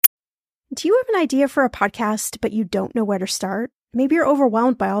Do you have an idea for a podcast, but you don't know where to start? Maybe you're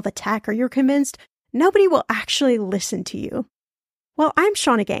overwhelmed by all the tech, or you're convinced nobody will actually listen to you. Well, I'm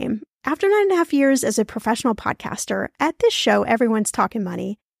Shannah Game. After 9.5 years as a professional podcaster, at this show, everyone's talking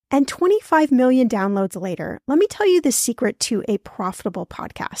money, and 25 million downloads later, let me tell you the secret to a profitable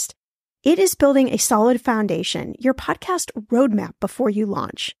podcast. It is building a solid foundation, your podcast roadmap before you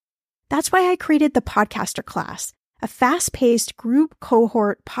launch. That's why I created the Podcaster Class, a fast-paced group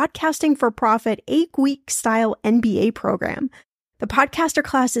cohort podcasting for profit 8-week style MBA program. The Podcaster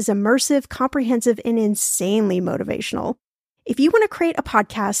Class is immersive, comprehensive, and insanely motivational. If you want to create a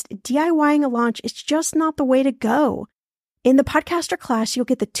podcast, DIYing a launch is just not the way to go. In the Podcaster Class, you'll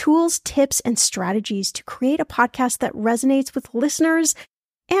get the tools, tips, and strategies to create a podcast that resonates with listeners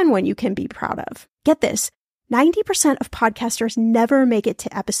and one you can be proud of. Get this, 90% of podcasters never make it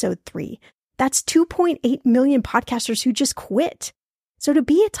to episode 3. That's 2.8 million podcasters who just quit. So to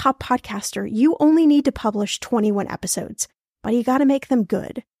be a top podcaster, you only need to publish 21 episodes, but you got to make them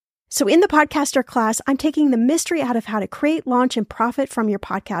good. So in the Podcaster Class, I'm taking the mystery out of how to create, launch, and profit from your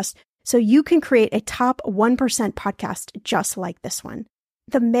podcast so you can create a top 1% podcast just like this one.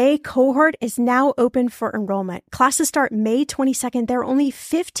 The May cohort is now open for enrollment. Classes start May 22nd. There are only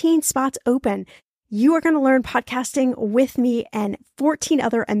 15 spots open. You are going to learn podcasting with me and 14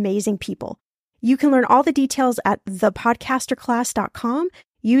 other amazing people. You can learn all the details at thepodcasterclass.com.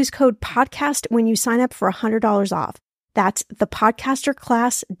 Use code PODCAST when you sign up for $100 off. That's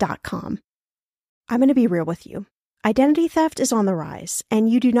thepodcasterclass.com. I'm going to be real with you. Identity theft is on the rise, and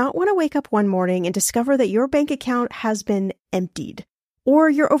you do not want to wake up one morning and discover that your bank account has been emptied, or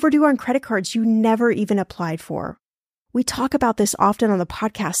you're overdue on credit cards you never even applied for. We talk about this often on the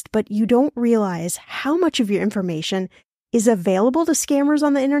podcast, but you don't realize how much of your information is available to scammers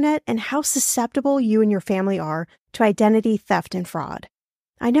on the internet and how susceptible you and your family are to identity theft and fraud.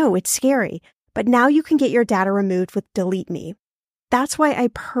 I know it's scary, but now you can get your data removed with Delete Me. That's why I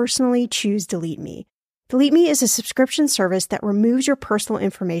personally choose Delete Me. Delete Me is a subscription service that removes your personal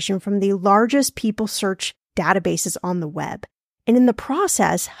information from the largest people search databases on the web, and in the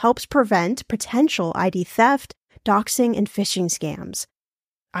process helps prevent potential ID theft, doxing, and phishing scams.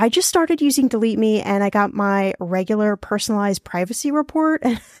 I just started using Delete Me and I got my regular personalized privacy report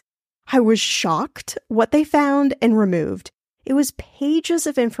and I was shocked what they found and removed. It was pages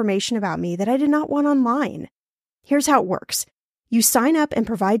of information about me that I did not want online. Here's how it works. You sign up and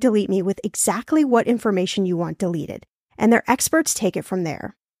provide Delete Me with exactly what information you want deleted, and their experts take it from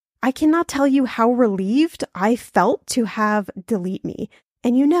there. I cannot tell you how relieved I felt to have Delete Me.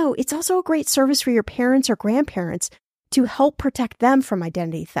 And it's also a great service for your parents or grandparents to help protect them from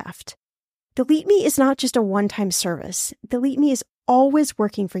identity theft. Delete Me is not just a one-time service. Delete Me is always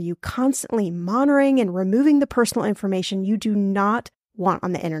working for you, constantly monitoring and removing the personal information you do not want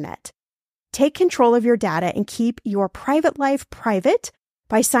on the internet. Take control of your data and keep your private life private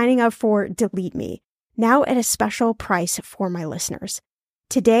by signing up for Delete Me, now at a special price for my listeners.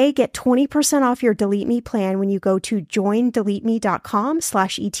 Today, get 20% off your Delete Me plan when you go to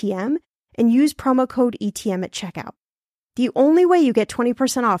joindeleteme.com/ETM and use promo code ETM at checkout. The only way you get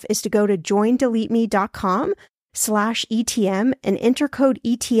 20% off is to go to joindeleteme.com/ETM and enter code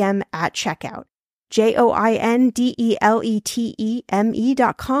ETM at checkout.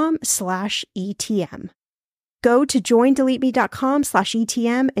 joindeleteme.com/ETM. Go to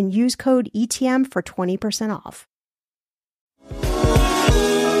joindeleteme.com/ETM and use code ETM for 20% off.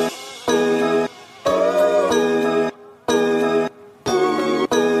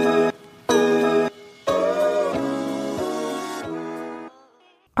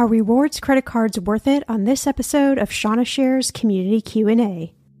 Are rewards credit cards worth it on this episode of Shannah Shares Community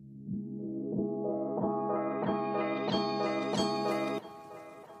Q&A?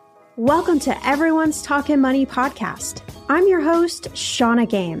 Welcome to Everyone's Talkin' Money podcast. I'm your host, Shannah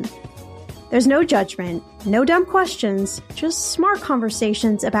Game. There's no judgment, no dumb questions, just smart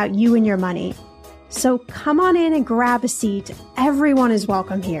conversations about you and your money. So come on in and grab a seat. Everyone is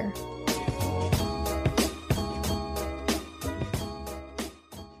welcome here.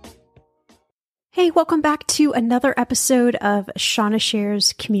 Hey, welcome back to another episode of Shannah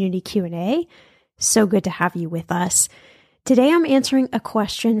Shares Community Q&A. So good to have you with us. Today I'm answering a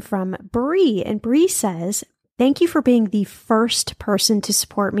question from Bree, and Bree says, "Thank you for being the first person to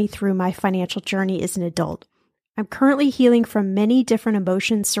support me through my financial journey as an adult. I'm currently healing from many different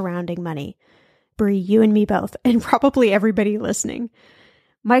emotions surrounding money." Bree, you and me both, and probably everybody listening.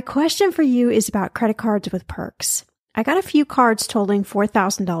 My question for you is about credit cards with perks. I got a few cards totaling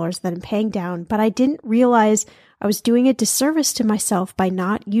 $4,000 that I'm paying down, but I didn't realize I was doing a disservice to myself by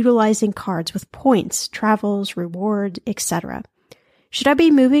not utilizing cards with points, travels, reward, etc. Should I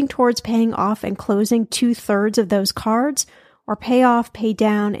be moving towards paying off and closing 2/3 of those cards, or pay off, pay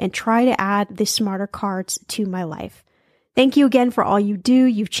down, and try to add the smarter cards to my life? Thank you again for all you do.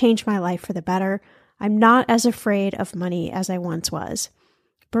 You've changed my life for the better. I'm not as afraid of money as I once was.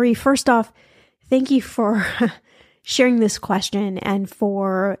 Brie, first off, thank you for sharing this question and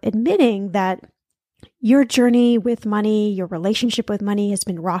for admitting that your journey with money, your relationship with money has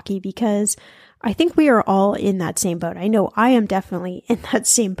been rocky, because I think we are all in that same boat. I know I am definitely in that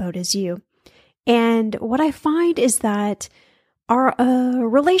same boat as you. And what I find is that our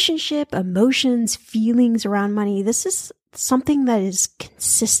relationship, emotions, feelings around money, this is something that is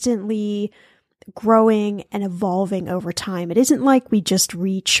consistently growing and evolving over time. It isn't like we just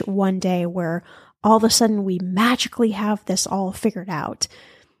reach one day where all of a sudden we magically have this all figured out.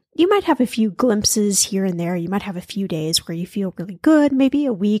 You might have a few glimpses here and there. You might have a few days where you feel really good, maybe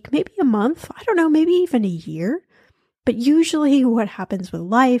a week, maybe a month, I don't know, maybe even a year. But usually what happens with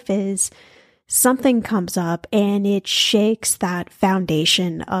life is something comes up and it shakes that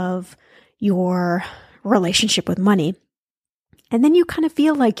foundation of your relationship with money. And then you kind of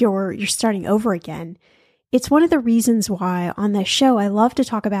feel like you're starting over again. It's one of the reasons why on this show I love to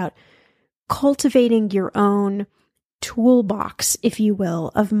talk about cultivating your own toolbox, if you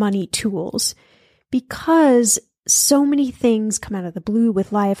will, of money tools, because so many things come out of the blue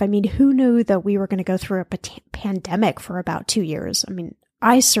with life. I mean, who knew that we were going to go through a pandemic for about 2 years? I mean,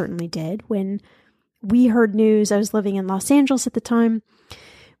 I certainly did. When we heard news, I was living in Los Angeles at the time.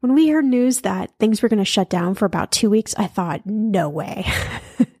 When we heard news that things were going to shut down for about 2 weeks, I thought, no way.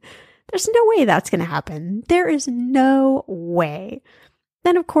 There's no way that's going to happen. There is no way.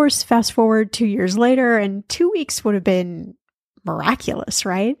 Then, of course, fast forward 2 years later, and 2 weeks would have been miraculous,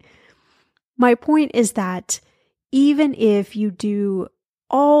 right? My point is that even if you do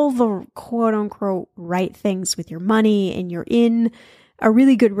all the quote unquote right things with your money and you're in a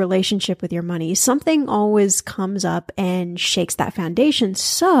really good relationship with your money, something always comes up and shakes that foundation.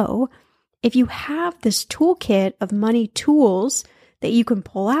 So if you have this toolkit of money tools that you can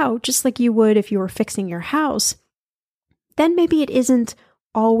pull out, just like you would if you were fixing your house, then maybe it isn't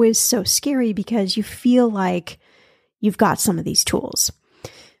always so scary because you feel like you've got some of these tools.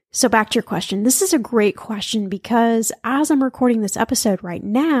 So back to your question. This is a great question because as I'm recording this episode right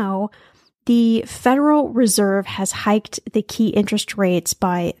now, the Federal Reserve has hiked the key interest rates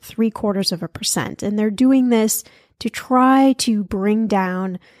by 0.75%. And they're doing this to try to bring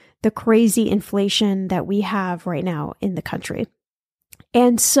down the crazy inflation that we have right now in the country.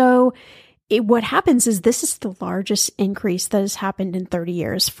 And so what happens is this is the largest increase that has happened in 30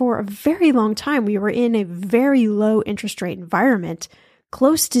 years. For a very long time, we were in a very low interest rate environment,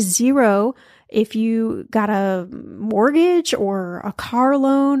 close to zero. If you got a mortgage or a car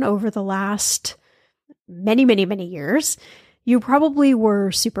loan over the last many, many, many years, you probably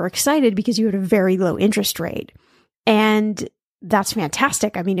were super excited because you had a very low interest rate. And that's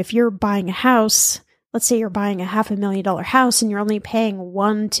fantastic. I mean, if you're buying a house, let's say you're buying a $500,000 house and you're only paying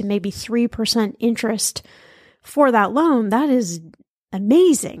 1 to maybe 3% interest for that loan, that is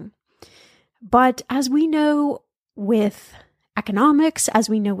amazing. But as we know with economics, as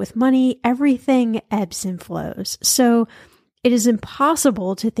we know with money, everything ebbs and flows. So it is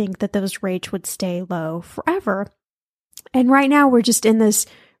impossible to think that those rates would stay low forever. And right now we're just in this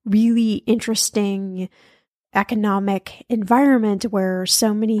really interesting economic environment where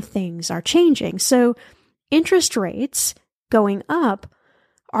so many things are changing. So interest rates going up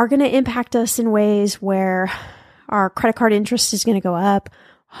are going to impact us in ways where our credit card interest is going to go up,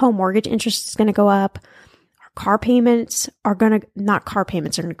 home mortgage interest is going to go up, our car payments are going to, not car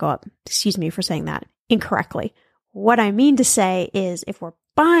payments are going to go up. Excuse me for saying that incorrectly. What I mean to say is if we're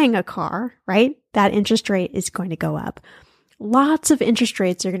buying a car, right, that interest rate is going to go up. Lots of interest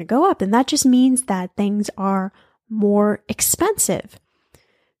rates are going to go up, and that just means that things are more expensive.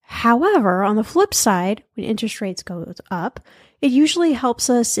 However, on the flip side, when interest rates go up, it usually helps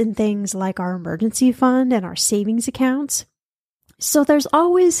us in things like our emergency fund and our savings accounts. So there's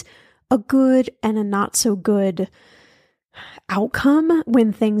always a good and a not so good outcome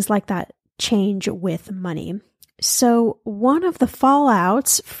when things like that change with money. So one of the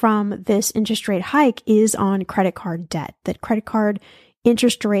fallouts from this interest rate hike is on credit card debt, that credit card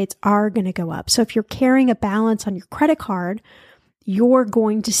interest rates are going to go up. So if you're carrying a balance on your credit card, you're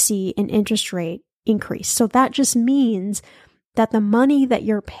going to see an interest rate increase. So that just means that the money that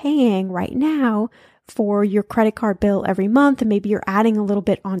you're paying right now for your credit card bill every month, and maybe you're adding a little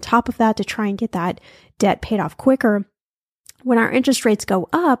bit on top of that to try and get that debt paid off quicker. When our interest rates go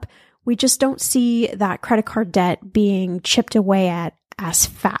up, we just don't see that credit card debt being chipped away at as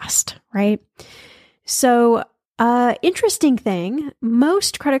fast, right? So Interesting thing,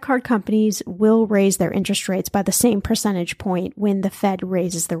 most credit card companies will raise their interest rates by the same percentage point when the Fed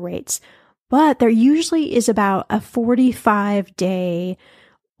raises the rates. But there usually is about a 45-day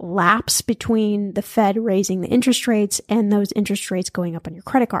lapse between the Fed raising the interest rates and those interest rates going up on your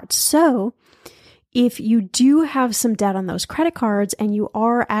credit cards. So if you do have some debt on those credit cards and you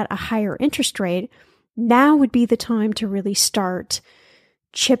are at a higher interest rate, now would be the time to really start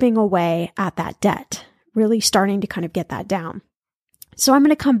chipping away at that debt, really starting to kind of get that down. So I'm going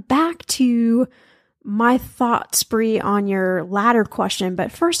to come back to my thought spree on your latter question,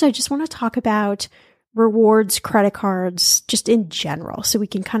 but first I just want to talk about rewards credit cards just in general so we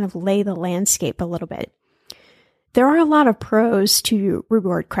can kind of lay the landscape a little bit. There are a lot of pros to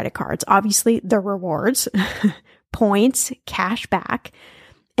reward credit cards. Obviously, the rewards, points, cash back.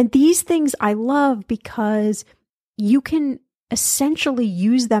 And these things I love because you can essentially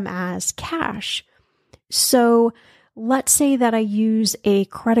use them as cash. So let's say that I use a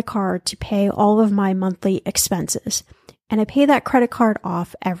credit card to pay all of my monthly expenses, and I pay that credit card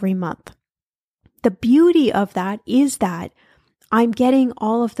off every month. The beauty of that is that I'm getting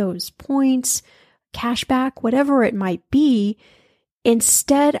all of those points, cash back, whatever it might be,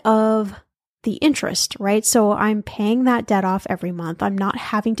 instead of the interest, right? So I'm paying that debt off every month. I'm not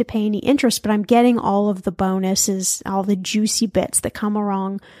having to pay any interest, but I'm getting all of the bonuses, all the juicy bits that come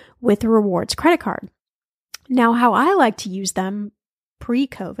along with the rewards credit card. Now, how I like to use them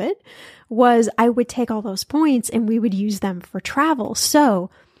pre-COVID was I would take all those points and we would use them for travel. So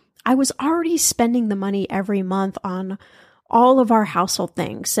I was already spending the money every month on all of our household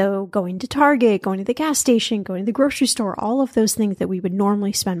things. So going to Target, going to the gas station, going to the grocery store, all of those things that we would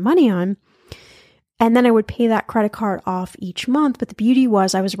normally spend money on. And then I would pay that credit card off each month. But the beauty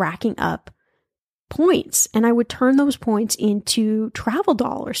was I was racking up points and I would turn those points into travel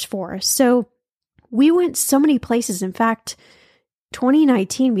dollars for us. So we went so many places. In fact,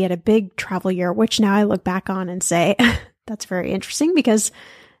 2019, we had a big travel year, which now I look back on and say, that's very interesting because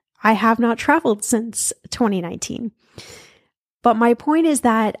I have not traveled since 2019. But my point is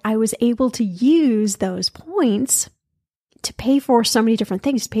that I was able to use those points to pay for so many different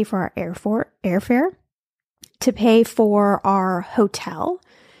things, to pay for our airfare, to pay for our hotel,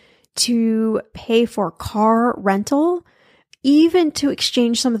 to pay for car rental, even to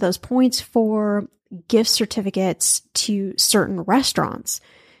exchange some of those points for gift certificates to certain restaurants.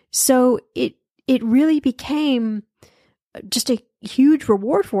 So it really became just a huge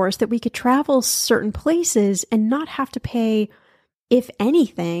reward for us that we could travel certain places and not have to pay, if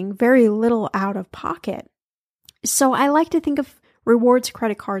anything, very little out of pocket. So I like to think of rewards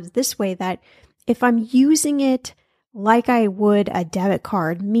credit cards this way, that if I'm using it like I would a debit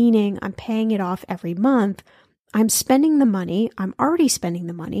card, meaning I'm paying it off every month, I'm spending the money, I'm already spending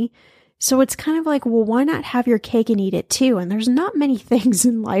the money. So it's kind of like, well, why not have your cake and eat it too? And there's not many things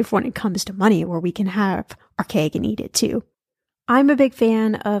in life when it comes to money where we can have our cake and eat it too. I'm a big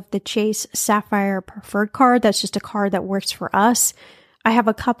fan of the Chase Sapphire Preferred card. That's just a card that works for us. I have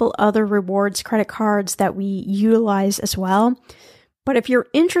a couple other rewards credit cards that we utilize as well. But if you're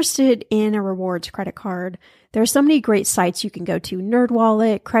interested in a rewards credit card, there are so many great sites you can go to,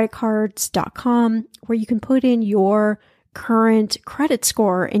 NerdWallet, creditcards.com, where you can put in your current credit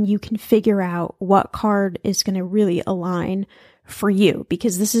score and you can figure out what card is going to really align for you,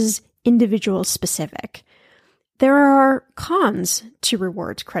 because this is individual specific. There are cons to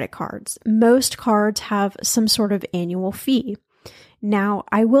rewards credit cards. Most cards have some sort of annual fee. Now,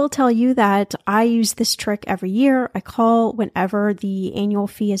 I will tell you that I use this trick every year. I call whenever the annual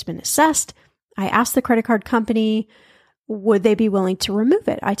fee has been assessed. I ask the credit card company, would they be willing to remove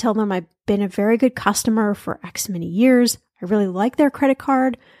it? I tell them I've been a very good customer for X many years. I really like their credit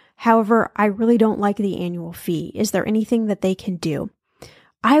card. However, I really don't like the annual fee. Is there anything that they can do?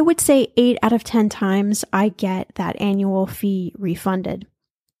 I would say 8 out of 10 times I get that annual fee refunded.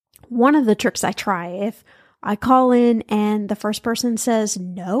 One of the tricks I try, if I call in and the first person says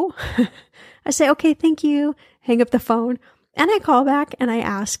no, I say, okay, thank you, hang up the phone, and I call back and I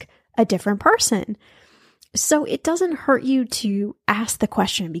ask a different person. So it doesn't hurt you to ask the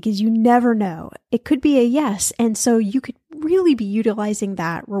question because you never know. It could be a yes. And so you could really be utilizing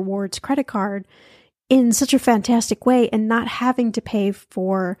that rewards credit card in such a fantastic way and not having to pay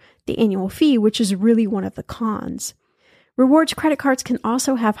for the annual fee, which is really one of the cons. Rewards credit cards can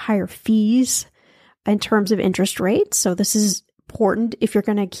also have higher fees in terms of interest rates. So this is important if you're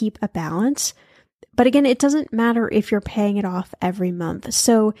going to keep a balance. But again, it doesn't matter if you're paying it off every month.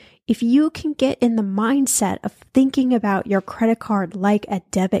 So if you can get in the mindset of thinking about your credit card like a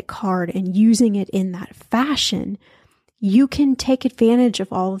debit card and using it in that fashion, you can take advantage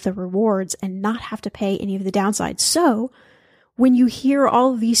of all of the rewards and not have to pay any of the downsides. So when you hear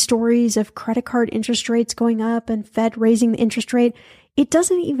all of these stories of credit card interest rates going up and Fed raising the interest rate, it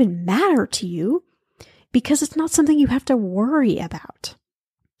doesn't even matter to you because it's not something you have to worry about.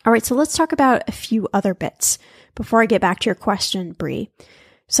 All right, so let's talk about a few other bits before I get back to your question, Bree.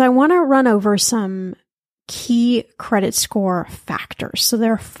 So I want to run over some key credit score factors. So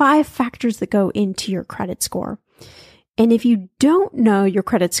there are 5 factors that go into your credit score. And if you don't know your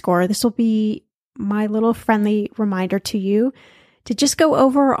credit score, this will be my little friendly reminder to you to just go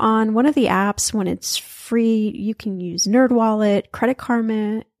over on one of the apps when it's free. You can use NerdWallet, Credit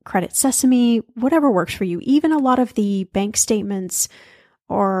Karma, Credit Sesame, whatever works for you. Even a lot of the bank statements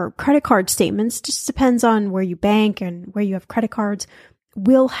or credit card statements, just depends on where you bank and where you have credit cards,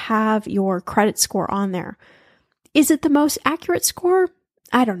 will have your credit score on there. Is it the most accurate score?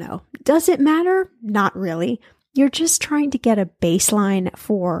 I don't know. Does it matter? Not really. You're just trying to get a baseline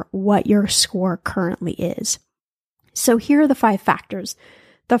for what your score currently is. So here are the 5 factors.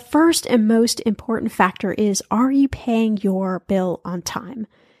 The first and most important factor is, are you paying your bill on time?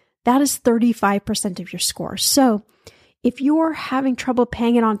 That is 35% of your score. So if you're having trouble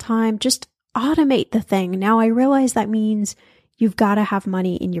paying it on time, just automate the thing. Now, I realize that means you've got to have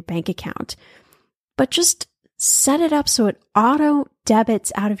money in your bank account, but just set it up so it auto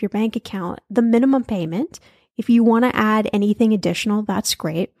debits out of your bank account the minimum payment. If you want to add anything additional, that's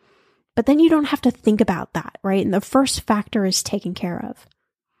great. But then you don't have to think about that, right? And the first factor is taken care of.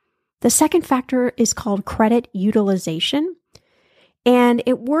 The second factor is called credit utilization. And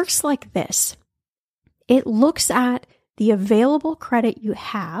it works like this. It looks at the available credit you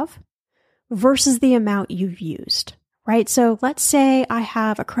have versus the amount you've used, right? So let's say I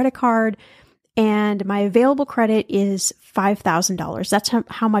have a credit card and my available credit is $5,000. That's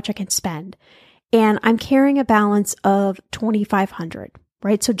how much I can spend. And I'm carrying a balance of $2,500,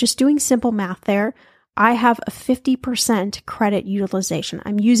 right? So just doing simple math there, I have a 50% credit utilization.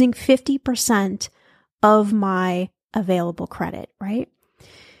 I'm using 50% of my available credit, right?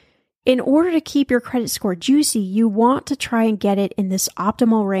 In order to keep your credit score juicy, you want to try and get it in this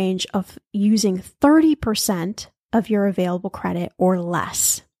optimal range of using 30% of your available credit or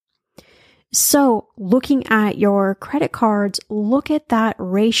less. So looking at your credit cards, look at that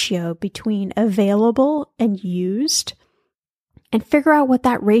ratio between available and used and figure out what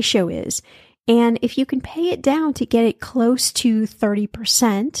that ratio is. And if you can pay it down to get it close to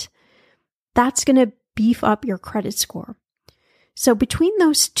 30%, that's going to beef up your credit score. So between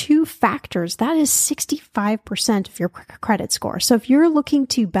those 2 factors, that is 65% of your credit score. So if you're looking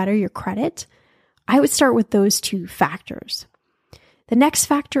to better your credit, I would start with those 2 factors. The next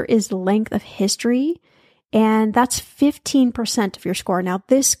factor is length of history, and that's 15% of your score. Now,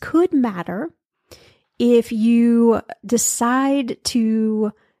 this could matter if you decide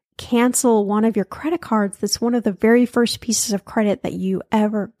to cancel one of your credit cards that's one of the very first pieces of credit that you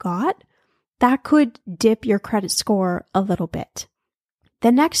ever got. That could dip your credit score a little bit.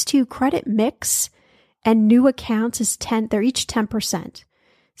 The next 2, credit mix and new accounts, is 10. They're each 10%.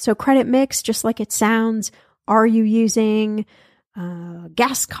 So credit mix, just like it sounds, are you using a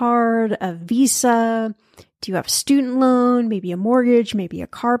gas card, a Visa? Do you have a student loan, maybe a mortgage, maybe a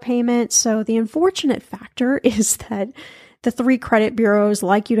car payment? So the unfortunate factor is that the 3 credit bureaus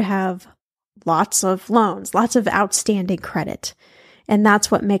like you to have lots of loans, lots of outstanding credit. And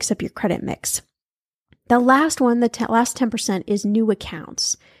that's what makes up your credit mix. The last one, the last 10%, is new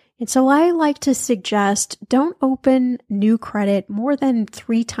accounts. And so I like to suggest don't open new credit more than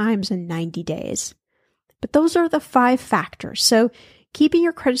 3 times in 90 days. But those are the 5 factors. So keeping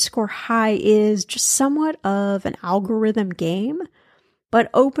your credit score high is just somewhat of an algorithm game, but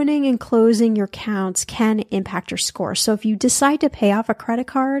opening and closing your accounts can impact your score. So if you decide to pay off a credit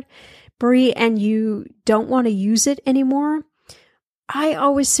card, Bree, and you don't want to use it anymore, I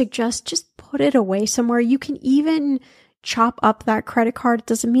always suggest just put it away somewhere. You can even chop up that credit card. It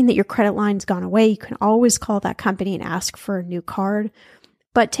doesn't mean that your credit line's gone away. You can always call that company and ask for a new card.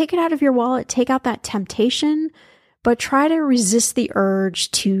 But take it out of your wallet, take out that temptation, but try to resist the urge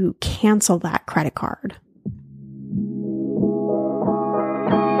to cancel that credit card.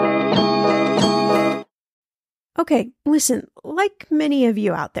 Okay, listen, like many of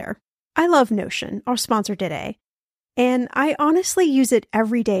you out there, I love Notion, our sponsor today. And I honestly use it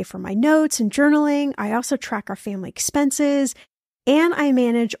every day for my notes and journaling. I also track our family expenses, and I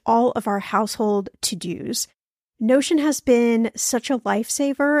manage all of our household to-dos. Notion has been such a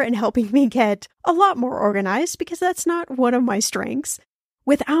lifesaver in helping me get a lot more organized because that's not one of my strengths,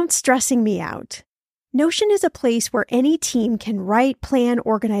 without stressing me out. Notion is a place where any team can write, plan,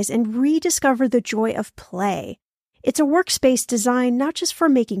 organize, and rediscover the joy of play. It's a workspace designed not just for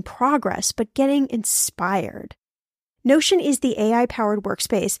making progress, but getting inspired. Notion is the AI-powered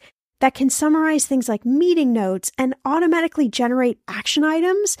workspace that can summarize things like meeting notes and automatically generate action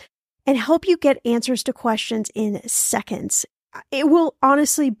items and help you get answers to questions in seconds. It will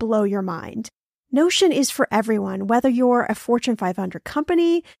honestly blow your mind. Notion is for everyone, whether you're a Fortune 500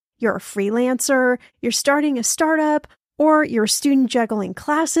 company, you're a freelancer, you're starting a startup, or you're a student juggling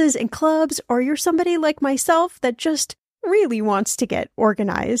classes and clubs, or you're somebody like myself that just really wants to get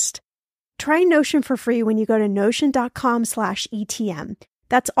organized. Try Notion for free when you go to notion.com/ETM.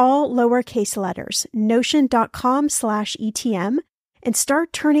 That's all lowercase letters, notion.com/ETM, and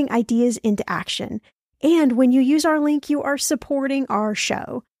start turning ideas into action. And when you use our link, you are supporting our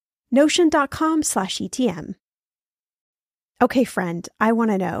show. Notion.com/ETM. Okay, friend, I want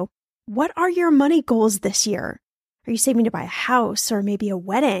to know, what are your money goals this year? Are you saving to buy a house or maybe a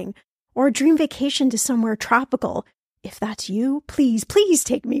wedding or a dream vacation to somewhere tropical? If that's you, please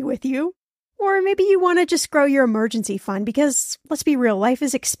take me with you. Or maybe you want to just grow your emergency fund because, let's be real, life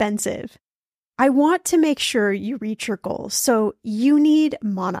is expensive. I want to make sure you reach your goals, so you need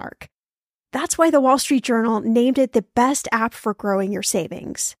Monarch. That's why the Wall Street Journal named it the best app for growing your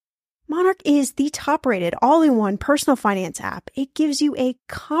savings. Monarch is the top-rated all-in-one personal finance app. It gives you a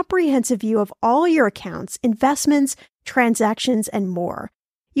comprehensive view of all your accounts, investments, transactions, and more.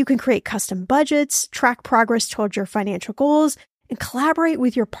 You can create custom budgets, track progress towards your financial goals, and collaborate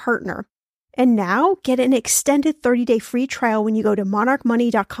with your partner. And now, get an extended 30-day free trial when you go to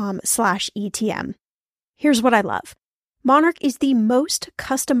monarchmoney.com/ETM. Here's what I love. Monarch is the most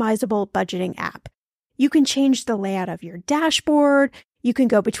customizable budgeting app. You can change the layout of your dashboard. You can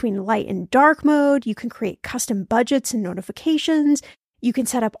go between light and dark mode. You can create custom budgets and notifications. You can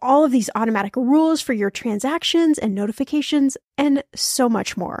set up all of these automatic rules for your transactions and notifications, and so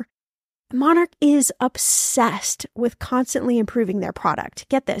much more. Monarch is obsessed with constantly improving their product.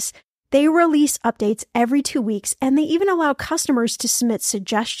 Get this. They release updates every 2 weeks, and they even allow customers to submit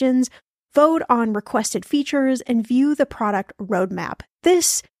suggestions, vote on requested features, and view the product roadmap.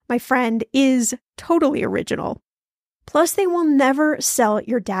 This, my friend, is totally original. Plus, they will never sell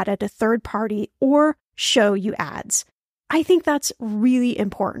your data to third party or show you ads. I think that's really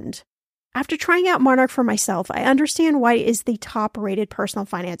important. After trying out Monarch for myself, I understand why it is the top-rated personal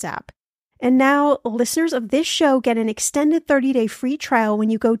finance app. And now, listeners of this show get an extended 30-day free trial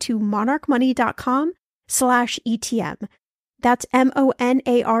when you go to monarchmoney.com/ETM. That's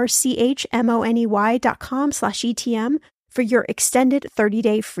monarchmoney.com/ETM for your extended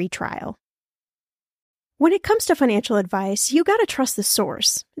 30-day free trial. When it comes to financial advice, you got to trust the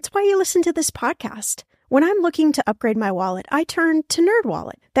source. It's why you listen to this podcast. When I'm looking to upgrade my wallet, I turn to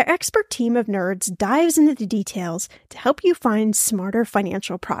NerdWallet. Their expert team of nerds dives into the details to help you find smarter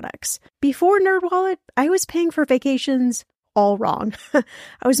financial products. Before NerdWallet, I was paying for vacations all wrong.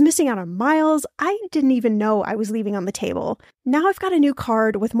 I was missing out on miles I didn't even know I was leaving on the table. Now I've got a new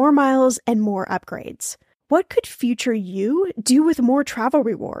card with more miles and more upgrades. What could future you do with more travel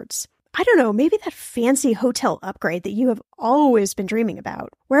rewards? I don't know, maybe that fancy hotel upgrade that you have always been dreaming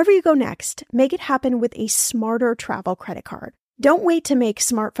about. Wherever you go next, make it happen with a smarter travel credit card. Don't wait to make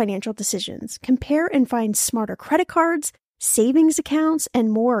smart financial decisions. Compare and find smarter credit cards, savings accounts,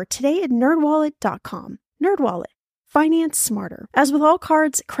 and more today at nerdwallet.com. NerdWallet. Finance smarter. As with all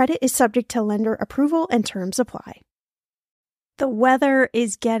cards, credit is subject to lender approval and terms apply. The weather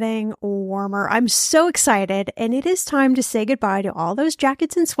is getting warmer. I'm so excited, and it is time to say goodbye to all those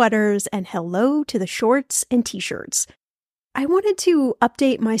jackets and sweaters and hello to the shorts and t-shirts. I wanted to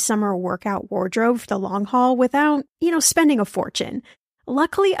update my summer workout wardrobe for the long haul without, spending a fortune.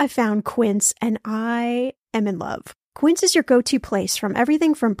 Luckily, I found Quince, and I am in love. Quince is your go-to place from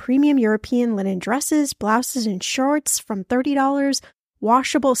everything from premium European linen dresses, blouses, and shorts from $30,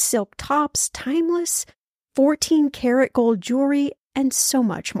 washable silk tops, timeless 14-karat gold jewelry, and so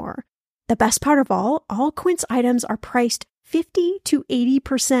much more. The best part of all Quince items are priced 50 to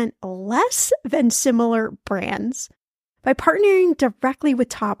 80% less than similar brands. By partnering directly with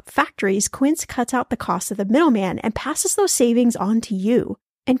top factories, Quince cuts out the cost of the middleman and passes those savings on to you.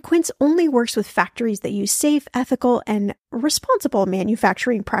 And Quince only works with factories that use safe, ethical, and responsible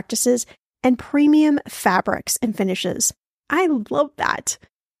manufacturing practices and premium fabrics and finishes. I love that.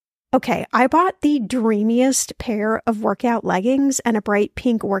 Okay, I bought the dreamiest pair of workout leggings and a bright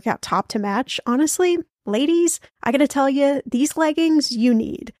pink workout top to match. Honestly, ladies, I gotta tell you, these leggings you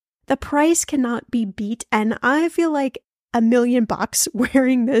need. The price cannot be beat, and I feel like $1 million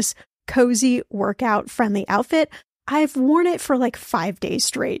wearing this cozy workout friendly outfit. I've worn it for like 5 days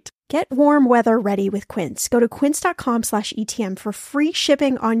straight. Get warm weather ready with Quince. Go to quince.com/ETM for free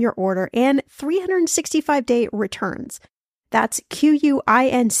shipping on your order and 365-day returns. That's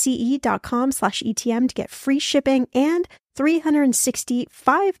QUINCE.com/ETM to get free shipping and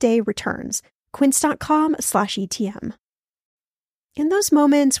 365-day returns. Quince.com/ETM. In those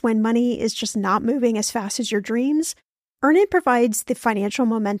moments when money is just not moving as fast as your dreams, Earnin provides the financial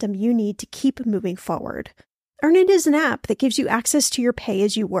momentum you need to keep moving forward. Earnin is an app that gives you access to your pay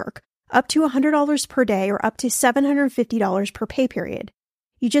as you work, up to $100 per day or up to $750 per pay period.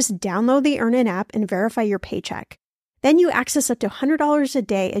 You just download the Earnin app and verify your paycheck. Then you access up to $100 a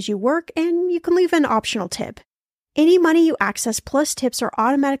day as you work, and you can leave an optional tip. Any money you access plus tips are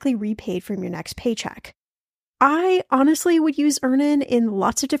automatically repaid from your next paycheck. I honestly would use Earnin in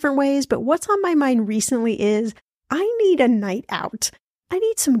lots of different ways, but what's on my mind recently is I need a night out. I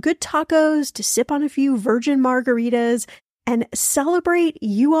need some good tacos to sip on a few virgin margaritas and celebrate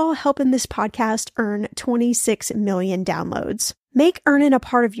you all helping this podcast earn 26 million downloads. Make Earnin a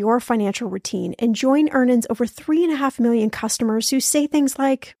part of your financial routine and join Earnin's over 3.5 million customers who say things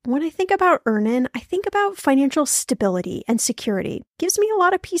like, when I think about Earnin, I think about financial stability and security. Gives me a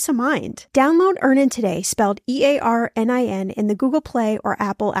lot of peace of mind. Download Earnin today, spelled EARNIN, in the Google Play or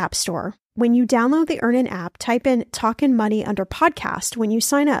Apple App Store. When you download the Earnin app, type in Talkin' Money under podcast when you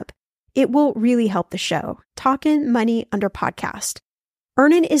sign up. It will really help the show. Talkin' Money under podcast.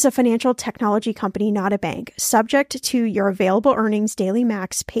 Earnin is a financial technology company, not a bank, subject to your available earnings, daily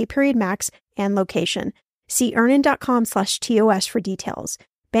max, pay period max, and location. See earnin.com/TOS for details.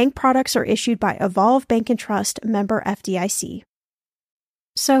 Bank products are issued by Evolve Bank and Trust, member FDIC.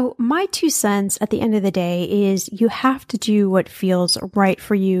 So my 2 cents at the end of the day is you have to do what feels right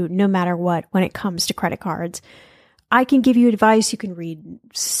for you no matter what when it comes to credit cards. I can give you advice. You can read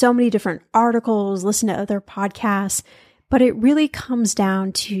so many different articles, listen to other podcasts, but it really comes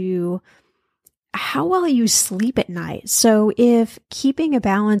down to how well you sleep at night. So if keeping a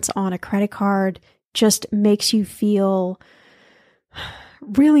balance on a credit card just makes you feel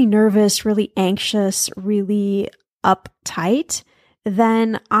really nervous, really anxious, really uptight,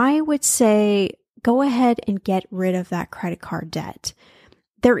 then I would say go ahead and get rid of that credit card debt.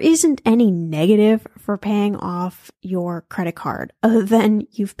 There isn't any negative for paying off your credit card other than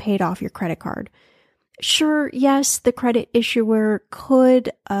you've paid off your credit card. Sure, yes, the credit issuer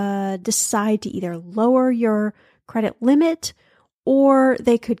could decide to either lower your credit limit or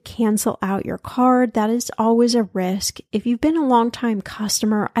they could cancel out your card. That is always a risk. If you've been a long-time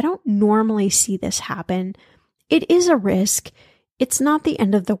customer, I don't normally see this happen. It is a risk. It's not the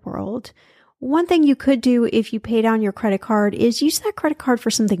end of the world. One thing you could do if you pay down your credit card is use that credit card for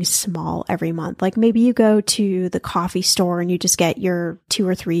something small every month. Like maybe you go to the coffee store and you just get your $2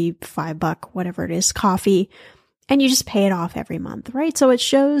 or $3, $5, whatever it is, coffee, and you just pay it off every month, right? So it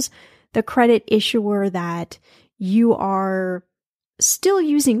shows the credit issuer that you are still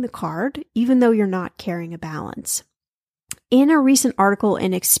using the card, even though you're not carrying a balance. In a recent article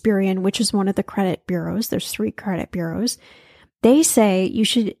in Experian, which is one of the credit bureaus, there's 3 credit bureaus, they say you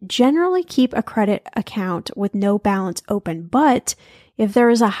should generally keep a credit account with no balance open, but if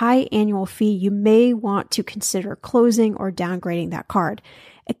there is a high annual fee, you may want to consider closing or downgrading that card.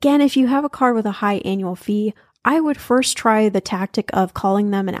 Again, if you have a card with a high annual fee, I would first try the tactic of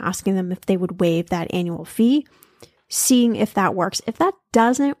calling them and asking them if they would waive that annual fee, seeing if that works. If that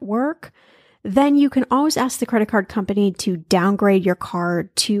doesn't work, then you can always ask the credit card company to downgrade your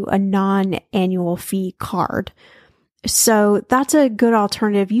card to a non-annual fee card. So that's a good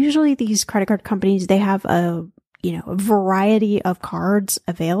alternative. Usually these credit card companies, they have a variety of cards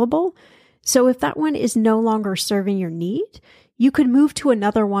available. So if that one is no longer serving your need, you could move to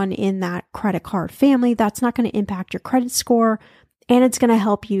another one in that credit card family. That's not going to impact your credit score, and it's going to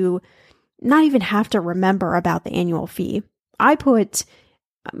help you not even have to remember about the annual fee. I'm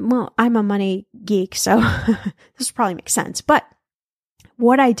a money geek, so this probably makes sense. But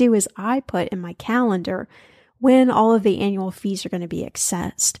what I do is I put in my calendar when all of the annual fees are going to be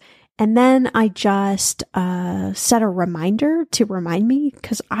accessed. And then I just set a reminder to remind me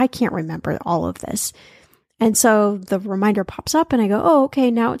because I can't remember all of this. And so the reminder pops up and I go, oh,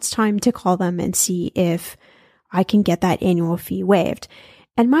 okay, now it's time to call them and see if I can get that annual fee waived.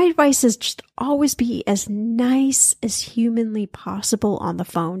 And my advice is just always be as nice as humanly possible on the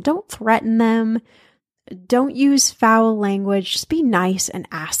phone. Don't threaten them. Don't use foul language. Just be nice and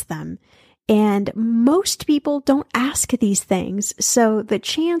ask them. And most people don't ask these things, so the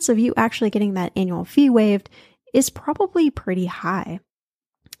chance of you actually getting that annual fee waived is probably pretty high.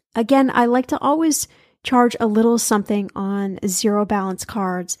 Again, I like to always charge a little something on zero balance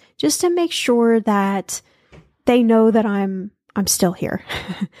cards just to make sure that they know that I'm I'm still here,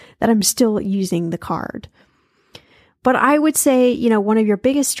 that I'm still using the card. But I would say, one of your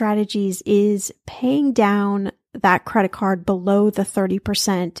biggest strategies is paying down that credit card below the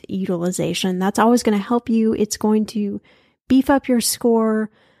 30% utilization. That's always going to help you. It's going to beef up your score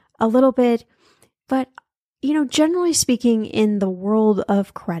a little bit. But, generally speaking, in the world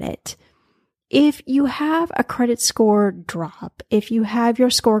of credit, if you have a credit score drop, if you have your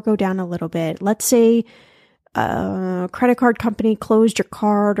score go down a little bit, let's say a credit card company closed your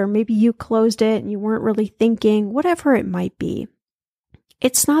card, or maybe you closed it and you weren't really thinking, whatever it might be,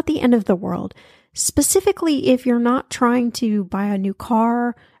 it's not the end of the world. Specifically, if you're not trying to buy a new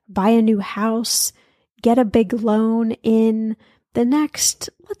car, buy a new house, get a big loan in the next,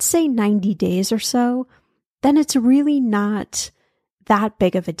 let's say 90 days or so, then it's really not that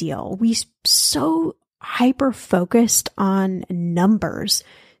big of a deal. We so hyper-focused on numbers,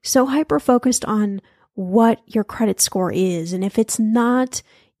 so hyper-focused on what your credit score is. And if it's not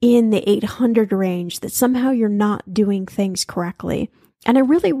in the 800 range, that somehow you're not doing things correctly. And I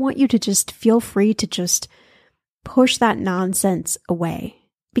really want you to just feel free to just push that nonsense away,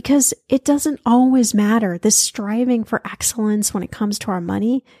 because it doesn't always matter. This striving for excellence when it comes to our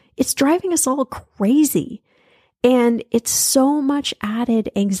money, it's driving us all crazy. And it's so much added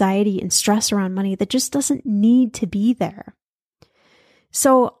anxiety and stress around money that just doesn't need to be there.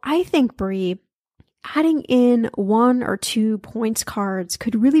 So I think, Bree, adding in 1 or 2 points cards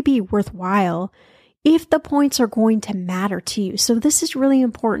could really be worthwhile if the points are going to matter to you. So this is really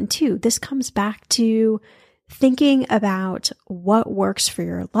important too. This comes back to thinking about what works for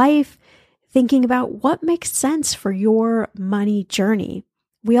your life, thinking about what makes sense for your money journey.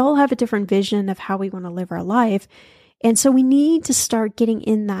 We all have a different vision of how we want to live our life. And so we need to start getting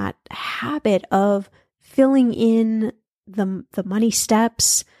in that habit of filling in the money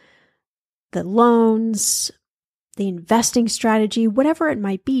steps, the loans, the investing strategy, whatever it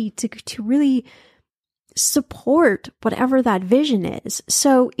might be, to really support whatever that vision is.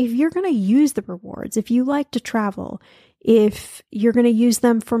 So if you're going to use the rewards, if you like to travel, if you're going to use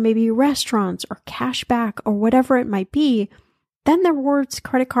them for maybe restaurants or cash back or whatever it might be, then the rewards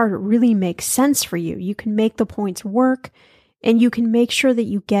credit card really makes sense for you. You can make the points work, and you can make sure that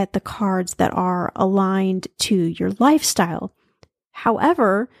you get the cards that are aligned to your lifestyle.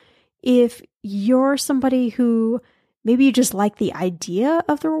 However, if you're somebody who maybe you just like the idea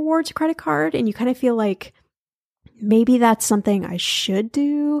of the rewards credit card and you kind of feel like maybe that's something I should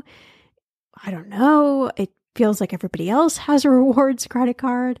do, I don't know, it feels like everybody else has a rewards credit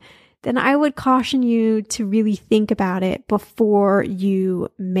card, then I would caution you to really think about it before you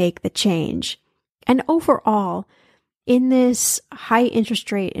make the change. And overall, in this high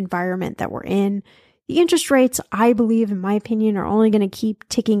interest rate environment that we're in, the interest rates, I believe, in my opinion, are only going to keep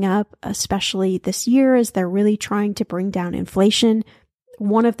ticking up, especially this year as they're really trying to bring down inflation.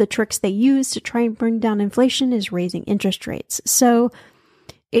 One of the tricks they use to try and bring down inflation is raising interest rates. So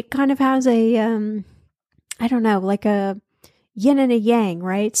it kind of has a, like a yin and a yang,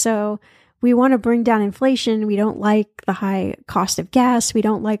 right? So we want to bring down inflation. We don't like the high cost of gas. We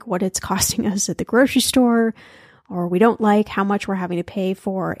don't like what it's costing us at the grocery store, or we don't like how much we're having to pay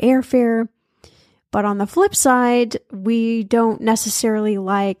for airfare. But on the flip side, we don't necessarily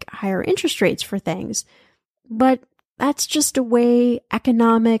like higher interest rates for things. But that's just a way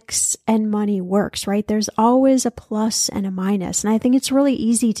economics and money works, right? There's always a plus and a minus. And I think it's really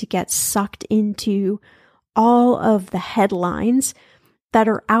easy to get sucked into all of the headlines that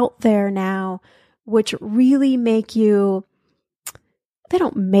are out there now, which really they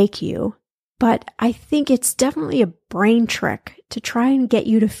don't make you, but I think it's definitely a brain trick to try and get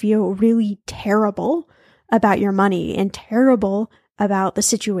you to feel really terrible about your money and terrible about the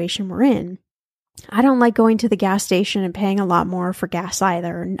situation we're in. I don't like going to the gas station and paying a lot more for gas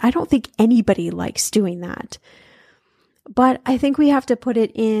either. And I don't think anybody likes doing that. But I think we have to put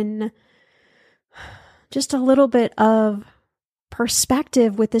it in just a little bit of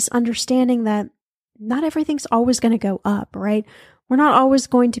perspective with this understanding that not everything's always going to go up, right? We're not always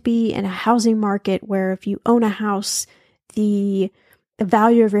going to be in a housing market where if you own a house, the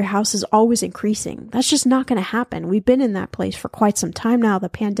value of your house is always increasing. That's just not going to happen. We've been in that place for quite some time now. The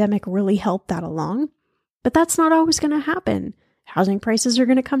pandemic really helped that along, but that's not always going to happen. Housing prices are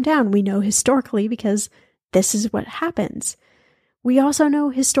going to come down. We know historically because this is what happens. We also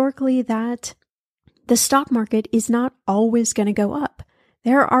know historically that the stock market is not always going to go up.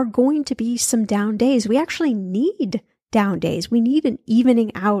 There are going to be some down days. We actually need down days. We need an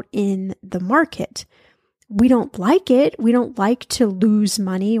evening out in the market. We don't like it. We don't like to lose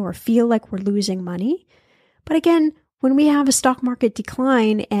money or feel like we're losing money. But again, when we have a stock market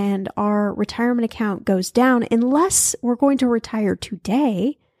decline and our retirement account goes down, unless we're going to retire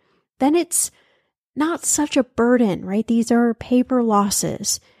today, then it's not such a burden, right? These are paper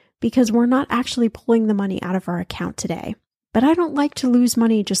losses because we're not actually pulling the money out of our account today. But I don't like to lose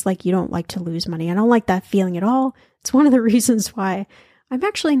money just like you don't like to lose money. I don't like that feeling at all. It's one of the reasons why I'm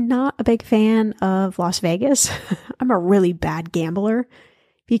actually not a big fan of Las Vegas. I'm a really bad gambler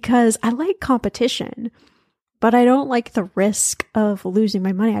because I like competition, but I don't like the risk of losing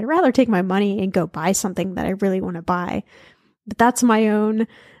my money. I'd rather take my money and go buy something that I really want to buy. But that's my own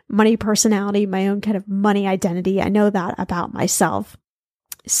money personality, my own kind of money identity. I know that about myself.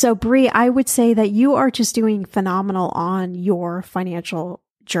 So Bree, I would say that you are just doing phenomenal on your financial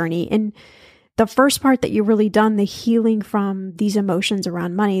journey. And the first part that you've really done, the healing from these emotions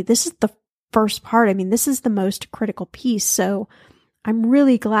around money, this is the first part. I mean, this is the most critical piece. So I'm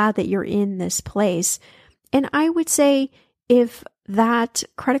really glad that you're in this place. And I would say if that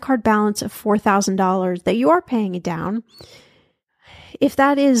credit card balance of $4,000 that you are paying it down, if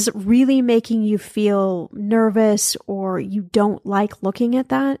that is really making you feel nervous or you don't like looking at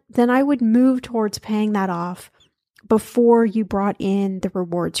that, then I would move towards paying that off before you brought in the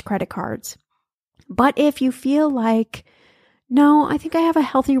rewards credit cards. But if you feel like, no, I think I have a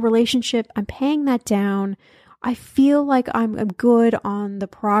healthy relationship, I'm paying that down, I feel like I'm good on the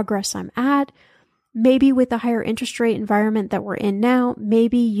progress I'm at, maybe with the higher interest rate environment that we're in now,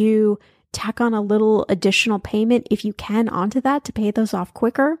 maybe you tack on a little additional payment if you can onto that to pay those off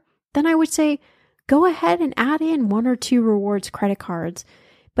quicker, then I would say go ahead and add in 1 or 2 rewards credit cards,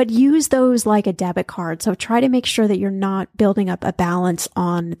 but use those like a debit card. So try to make sure that you're not building up a balance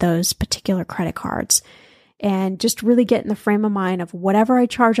on those particular credit cards and just really get in the frame of mind of whatever I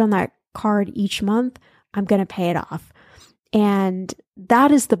charge on that card each month, I'm going to pay it off. And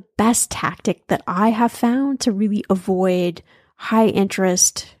that is the best tactic that I have found to really avoid high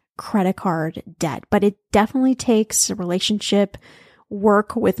interest credit card debt. But it definitely takes relationship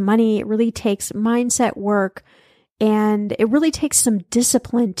work with money. It really takes mindset work. And it really takes some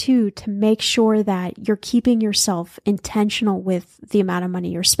discipline too, to make sure that you're keeping yourself intentional with the amount of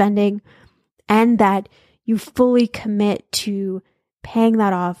money you're spending and that you fully commit to paying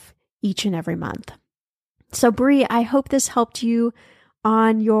that off each and every month. So Bree, I hope this helped you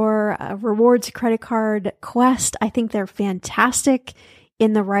on your rewards credit card quest. I think they're fantastic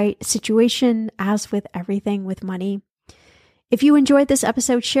in the right situation, as with everything with money. If you enjoyed this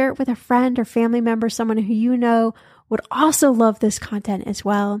episode, share it with a friend or family member, someone who you know would also love this content as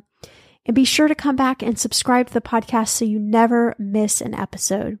well. And be sure to come back and subscribe to the podcast so you never miss an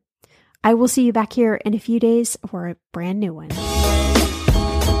episode. I will see you back here in a few days for a brand new one.